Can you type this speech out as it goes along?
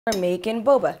We're making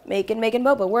boba, making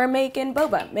boba. We're making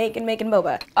boba, making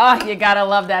boba. Oh, you gotta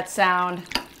love that sound.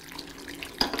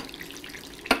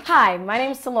 Hi, my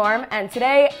name's Salorm, and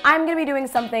today I'm gonna be doing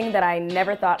something that I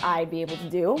never thought I'd be able to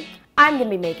do. I'm gonna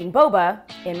be making boba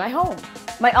in my home.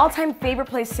 My all-time favorite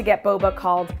place to get boba,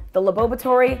 called the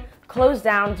Laboratory, closed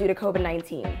down due to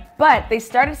COVID-19. But they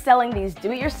started selling these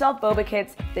do-it-yourself boba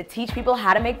kits that teach people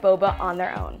how to make boba on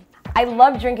their own. I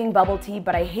love drinking bubble tea,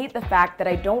 but I hate the fact that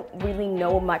I don't really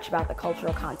know much about the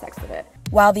cultural context of it.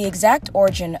 While the exact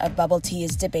origin of bubble tea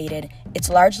is debated, it's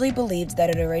largely believed that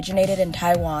it originated in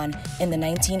Taiwan in the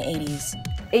 1980s.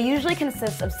 It usually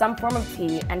consists of some form of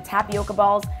tea and tapioca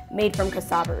balls made from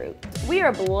cassava root. We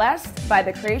are blessed by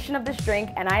the creation of this drink,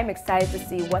 and I am excited to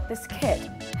see what this kit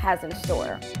has in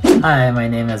store. Hi, my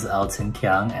name is Elton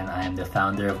Kyung, and I am the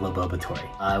founder of Laboratory.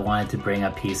 I wanted to bring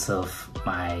a piece of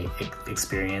my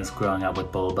experience growing up with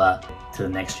boba to the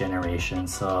next generation,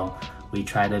 so we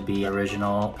try to be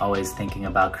original, always thinking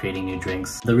about creating new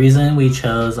drinks. The reason we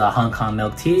chose Hong Kong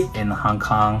milk tea, in Hong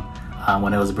Kong,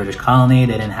 when it was a British colony,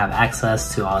 they didn't have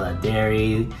access to all the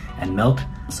dairy and milk,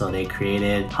 so they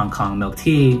created Hong Kong milk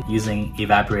tea using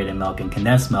evaporated milk and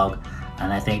condensed milk.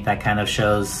 And I think that kind of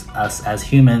shows us as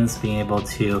humans being able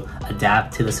to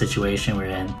adapt to the situation we're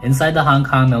in. Inside the Hong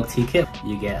Kong milk tea kit,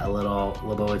 you get a little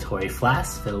Laboratory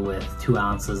flask filled with 2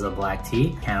 ounces of black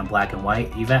tea, can of black and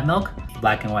white evat milk,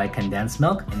 black and white condensed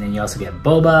milk, and then you also get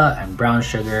boba and brown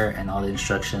sugar and all the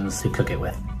instructions to cook it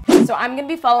with. So I'm gonna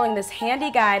be following this handy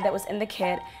guide that was in the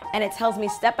kit, and it tells me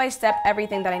step by step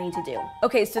everything that I need to do.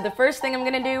 Okay, so the first thing I'm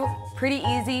gonna do, pretty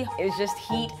easy, is just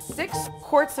heat 6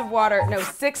 cups of water.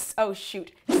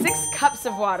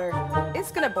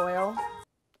 It's gonna boil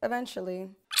eventually.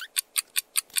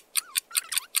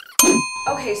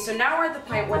 Okay, so now we're at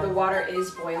the point where the water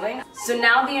is boiling. So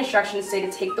now the instructions say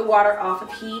to take the water off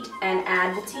of heat and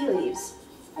add the tea leaves.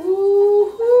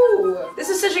 Woohoo! This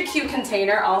is such a cute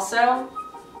container also.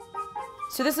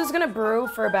 So this is gonna brew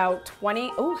for about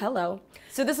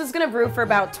So this is gonna brew for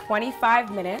about 25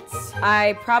 minutes.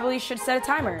 I probably should set a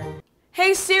timer.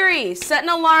 Hey Siri, set an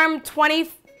alarm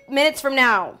 20 minutes from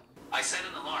now. I set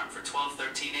an alarm for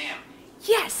 12:13 a.m.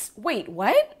 Yes, wait,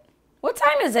 what? What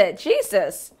time is it?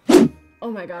 Jesus.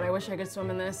 Oh my God, I wish I could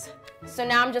swim in this. So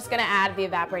now I'm just gonna add the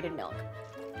evaporated milk.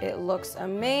 It looks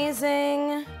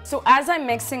amazing. So as I'm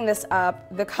mixing this up,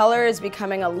 the color is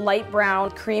becoming a light brown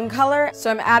cream color.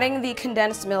 So I'm adding the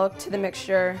condensed milk to the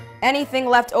mixture. Anything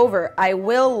left over, I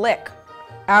will lick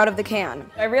out of the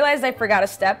can. I realized I forgot a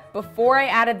step. Before I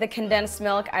added the condensed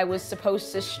milk, I was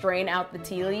supposed to strain out the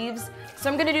tea leaves.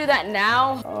 So I'm gonna do that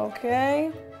now.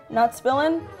 Okay, not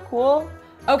spilling, cool.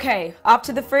 Okay, off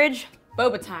to the fridge,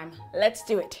 boba time, let's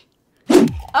do it.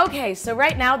 Okay, so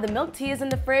right now the milk tea is in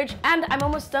the fridge and I'm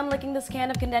almost done licking this can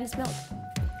of condensed milk.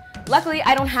 Luckily,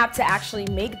 I don't have to actually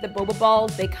make the boba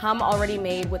balls. They come already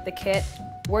made with the kit.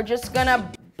 We're just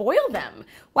gonna boil them.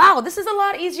 Wow, this is a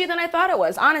lot easier than I thought it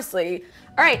was, honestly.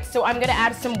 All right, so I'm gonna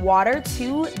add some water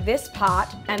to this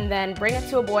pot and then bring it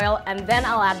to a boil, and then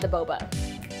I'll add the boba.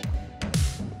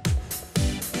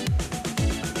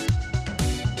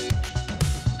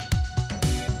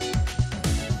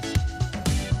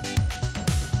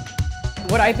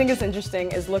 What I think is interesting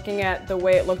is looking at the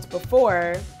way it looked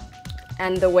before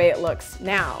and the way it looks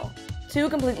now. 2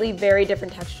 completely very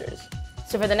different textures.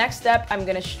 So for the next step, I'm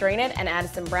gonna strain it and add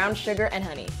some brown sugar and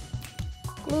honey.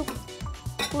 Gloop,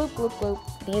 gloop, gloop,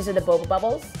 gloop. These are the boba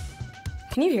bubbles.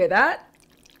 Can you hear that?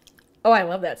 Oh, I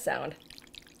love that sound.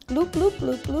 Bloop, bloop,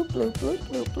 bloop, bloop, bloop, bloop,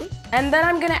 bloop, bloop. And then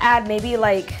I'm gonna add maybe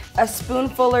like a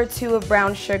spoonful or 2 of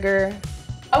brown sugar.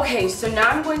 Okay, so now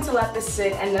I'm going to let this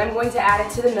sit, and then I'm going to add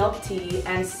it to the milk tea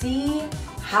and see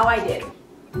how I did.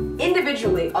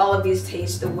 Individually, all of these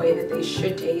taste the way that they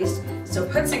should taste, so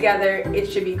put together,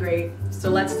 it should be great. So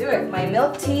let's do it. My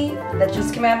milk tea that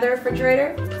just came out of the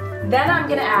refrigerator. Then I'm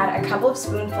gonna add a couple of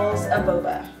spoonfuls of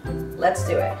boba. Let's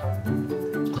do it.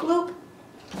 Bloop.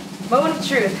 Moment of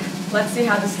truth. Let's see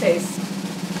how this tastes.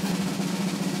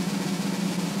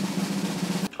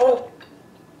 Oh.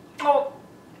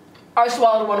 I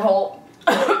swallowed one whole,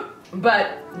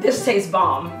 but this tastes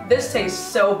bomb. This tastes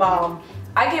so bomb.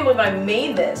 I can't believe I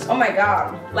made this. Oh my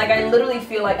God. Like, I literally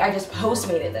feel like I just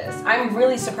Postmated this. I'm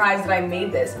really surprised that I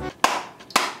made this.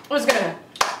 I'm just gonna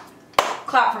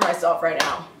clap for myself right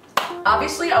now.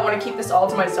 Obviously, I want to keep this all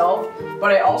to myself,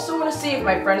 but I also want to see if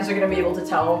my friends are gonna be able to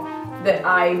tell that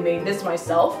I made this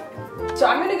myself. So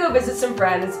I'm gonna go visit some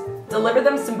friends, deliver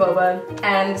them some boba,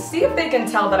 and see if they can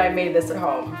tell that I made this at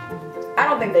home. I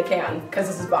don't think they can, because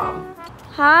this is bomb.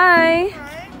 Hi.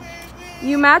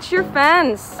 You match your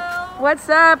fence. What's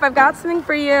up? I've got something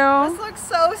for you. This looks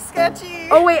so sketchy.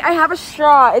 Oh wait, I have a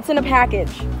straw. It's in a package.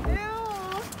 Ew.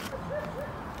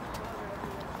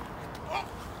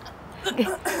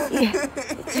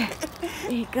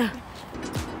 There you go.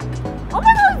 Oh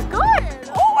my god, it's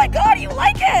good. Oh my god, you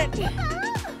like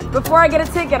it! Before I get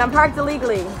a ticket, I'm parked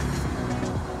illegally.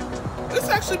 This is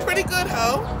actually pretty good,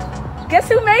 ho. Guess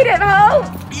who made it, ho?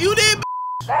 You did.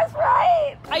 That's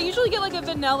right. I usually get like a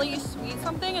vanilla sweet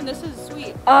something, and this is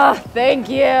sweet. Oh, thank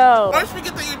you. I just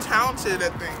forget that you're talented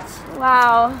at things.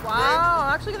 Wow. Wow,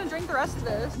 I'm actually gonna drink the rest of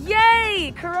this.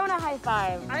 Yay! Corona high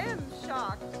five. I am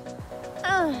shocked.